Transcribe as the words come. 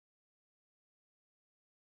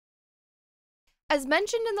As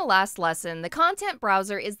mentioned in the last lesson, the content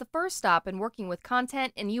browser is the first stop in working with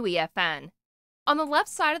content in UEFN. On the left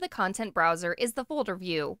side of the content browser is the folder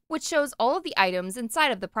view, which shows all of the items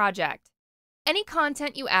inside of the project. Any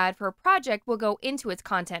content you add for a project will go into its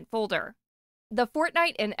content folder. The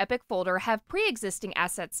Fortnite and Epic folder have pre-existing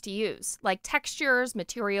assets to use, like textures,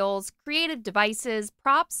 materials, creative devices,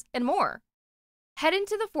 props, and more. Head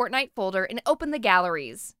into the Fortnite folder and open the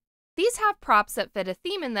galleries. These have props that fit a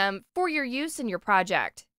theme in them for your use in your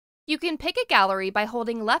project. You can pick a gallery by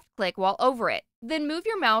holding left-click while over it, then move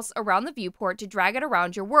your mouse around the viewport to drag it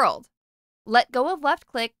around your world. Let go of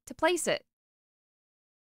left-click to place it.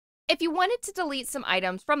 If you wanted to delete some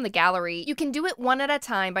items from the gallery, you can do it one at a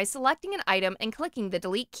time by selecting an item and clicking the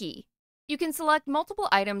delete key. You can select multiple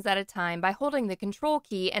items at a time by holding the control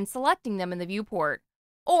key and selecting them in the viewport,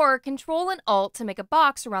 or Control and Alt to make a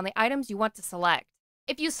box around the items you want to select.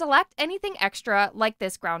 If you select anything extra, like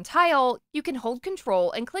this ground tile, you can hold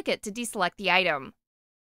Control and click it to deselect the item.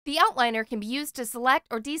 The outliner can be used to select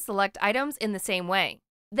or deselect items in the same way.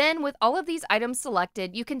 Then, with all of these items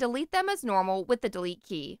selected, you can delete them as normal with the delete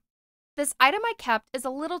key. This item I kept is a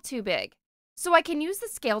little too big, so I can use the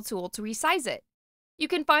scale tool to resize it. You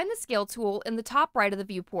can find the scale tool in the top right of the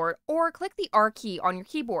viewport or click the R key on your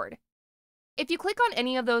keyboard. If you click on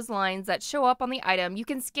any of those lines that show up on the item, you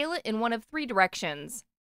can scale it in one of three directions.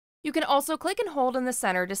 You can also click and hold in the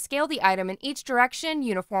center to scale the item in each direction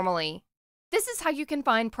uniformly. This is how you can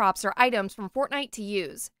find props or items from Fortnite to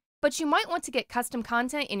use, but you might want to get custom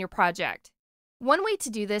content in your project. One way to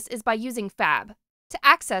do this is by using Fab. To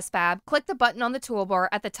access Fab, click the button on the toolbar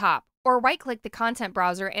at the top, or right-click the content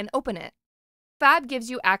browser and open it. Fab gives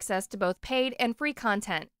you access to both paid and free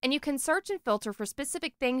content, and you can search and filter for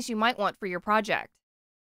specific things you might want for your project.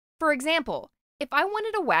 For example, if I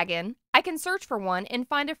wanted a wagon, I can search for one and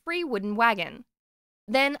find a free wooden wagon.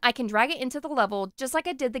 Then I can drag it into the level just like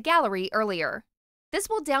I did the gallery earlier. This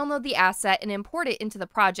will download the asset and import it into the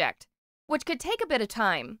project, which could take a bit of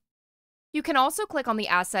time. You can also click on the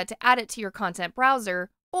asset to add it to your content browser,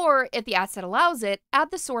 or, if the asset allows it, add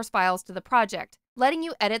the source files to the project, letting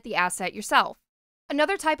you edit the asset yourself.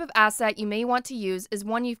 Another type of asset you may want to use is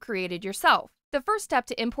one you've created yourself. The first step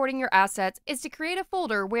to importing your assets is to create a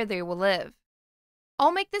folder where they will live.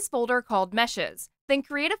 I'll make this folder called Meshes, then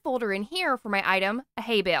create a folder in here for my item, a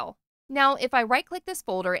hay bale. Now, if I right-click this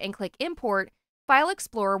folder and click Import, File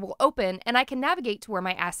Explorer will open and I can navigate to where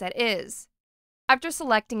my asset is. After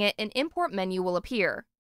selecting it, an import menu will appear.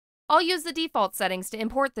 I'll use the default settings to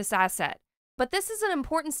import this asset, but this is an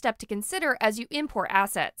important step to consider as you import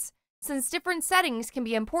assets, since different settings can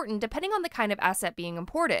be important depending on the kind of asset being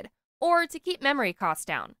imported, or to keep memory costs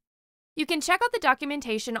down. You can check out the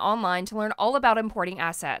documentation online to learn all about importing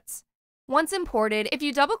assets. Once imported, if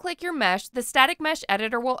you double-click your mesh, the static mesh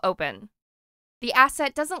editor will open. The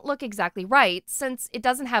asset doesn't look exactly right since it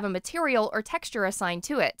doesn't have a material or texture assigned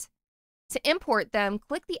to it. To import them,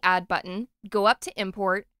 click the Add button, go up to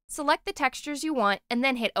Import, select the textures you want, and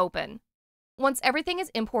then hit Open. Once everything is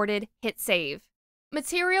imported, hit Save.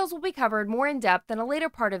 Materials will be covered more in depth in a later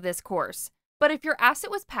part of this course, but if your asset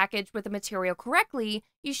was packaged with the material correctly,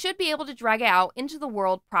 you should be able to drag it out into the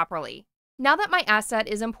world properly. Now that my asset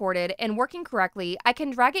is imported and working correctly, I can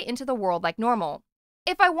drag it into the world like normal.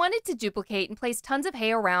 If I wanted to duplicate and place tons of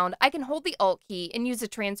hay around, I can hold the Alt key and use the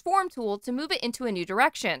Transform tool to move it into a new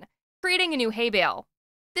direction, creating a new hay bale.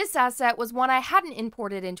 This asset was one I hadn't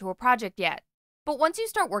imported into a project yet, but once you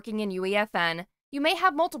start working in UEFN, you may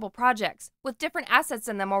have multiple projects with different assets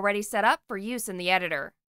in them already set up for use in the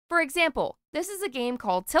editor. For example, this is a game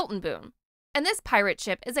called Tilt and Boom, and this pirate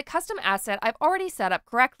ship is a custom asset I've already set up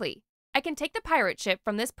correctly. I can take the pirate ship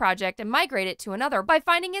from this project and migrate it to another by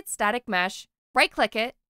finding its static mesh, right-click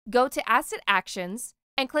it, go to Asset Actions,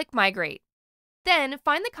 and click Migrate. Then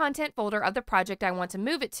find the content folder of the project I want to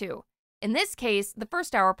move it to, in this case, the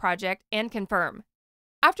First Hour project, and confirm.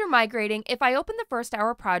 After migrating, if I open the First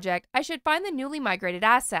Hour project, I should find the newly migrated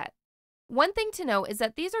asset. One thing to note is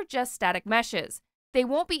that these are just static meshes. They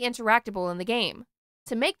won't be interactable in the game.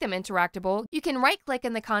 To make them interactable, you can right-click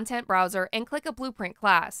in the content browser and click a blueprint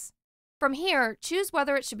class. From here, choose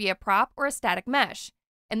whether it should be a prop or a static mesh.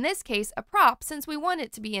 In this case, a prop since we want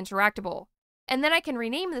it to be interactable. And then I can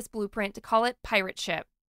rename this blueprint to call it Pirate Ship.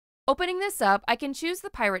 Opening this up, I can choose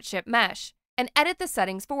the Pirate Ship mesh and edit the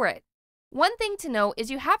settings for it. One thing to note is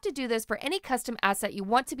you have to do this for any custom asset you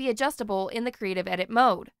want to be adjustable in the Creative Edit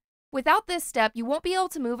mode. Without this step, you won't be able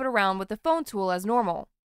to move it around with the phone tool as normal.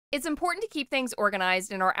 It's important to keep things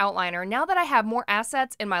organized in our outliner now that I have more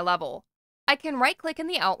assets in my level. I can right-click in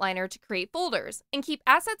the outliner to create folders and keep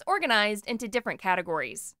assets organized into different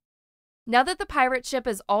categories. Now that the pirate ship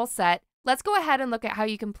is all set, Let's go ahead and look at how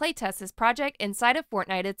you can playtest this project inside of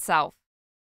Fortnite itself.